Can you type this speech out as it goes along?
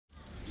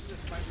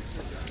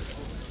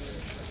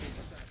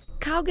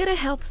Kaugere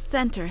Health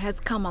Center has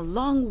come a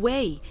long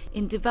way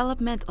in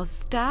development of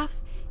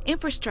staff,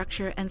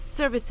 infrastructure, and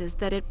services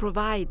that it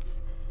provides.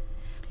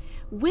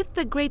 With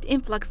the great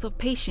influx of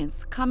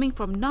patients coming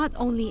from not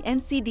only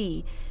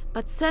NCD,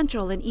 but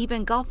Central and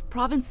even Gulf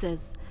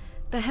provinces,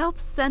 the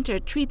health center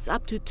treats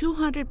up to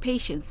 200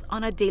 patients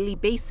on a daily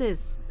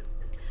basis.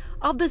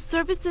 Of the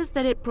services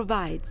that it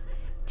provides,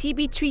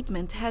 TB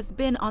treatment has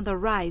been on the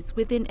rise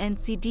within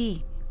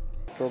NCD.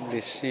 Probably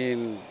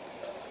seen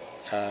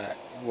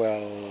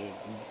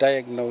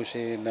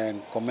diagnosing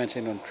and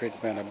commencing on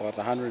treatment about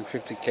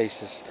 150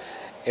 cases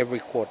every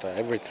quarter,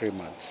 every 3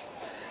 months.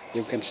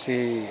 You can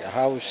see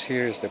how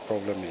serious the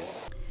problem is.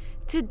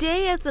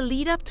 Today, as a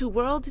lead-up to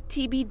World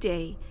TB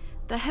Day,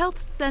 the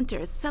health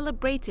center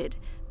celebrated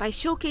by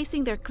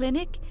showcasing their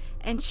clinic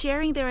and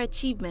sharing their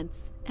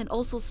achievements, and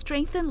also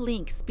strengthen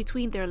links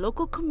between their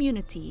local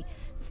community,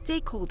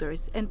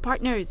 stakeholders, and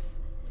partners.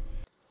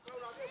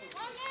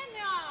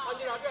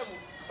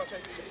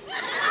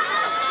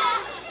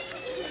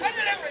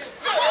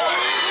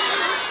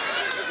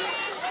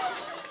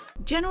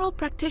 General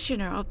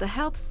practitioner of the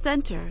health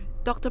center,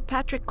 Dr.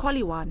 Patrick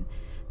Koliwan,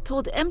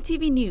 told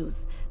EMTV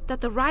News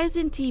that the rise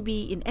in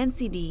TB in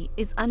NCD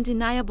is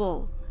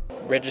undeniable.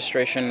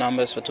 Registration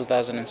numbers for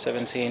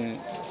 2017,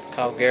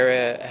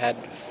 Kaugere had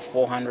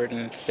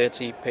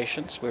 430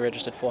 patients. We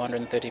registered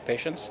 430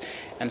 patients,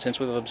 and since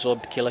we've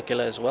absorbed Killa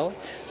Killa as well,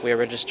 we are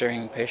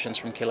registering patients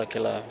from Killa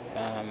Killa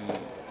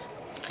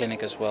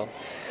clinic as well.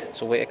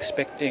 So we're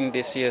expecting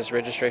this year's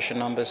registration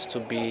numbers to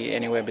be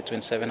anywhere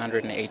between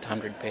 700 and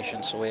 800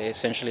 patients. So we're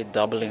essentially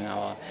doubling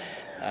our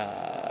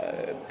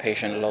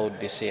patient load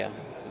this year.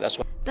 So that's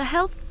what. The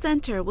health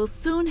center will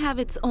soon have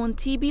its own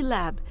TB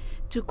lab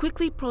to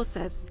quickly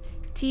process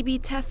TB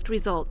test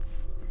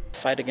results. The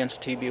fight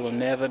against TB will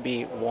never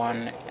be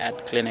won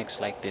at clinics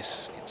like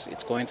this.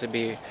 It's going to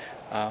be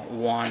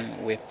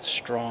one with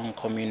strong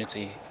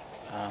community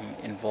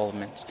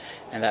involvement,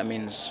 and that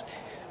means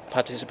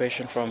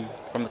participation from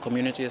the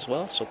community as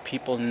well, so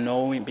people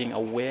knowing, being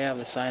aware of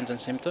the signs and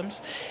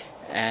symptoms,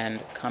 and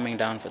coming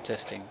down for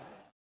testing.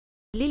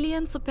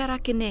 Lilian Sopera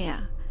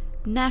Kenea,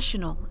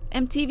 National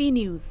EMTV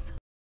News.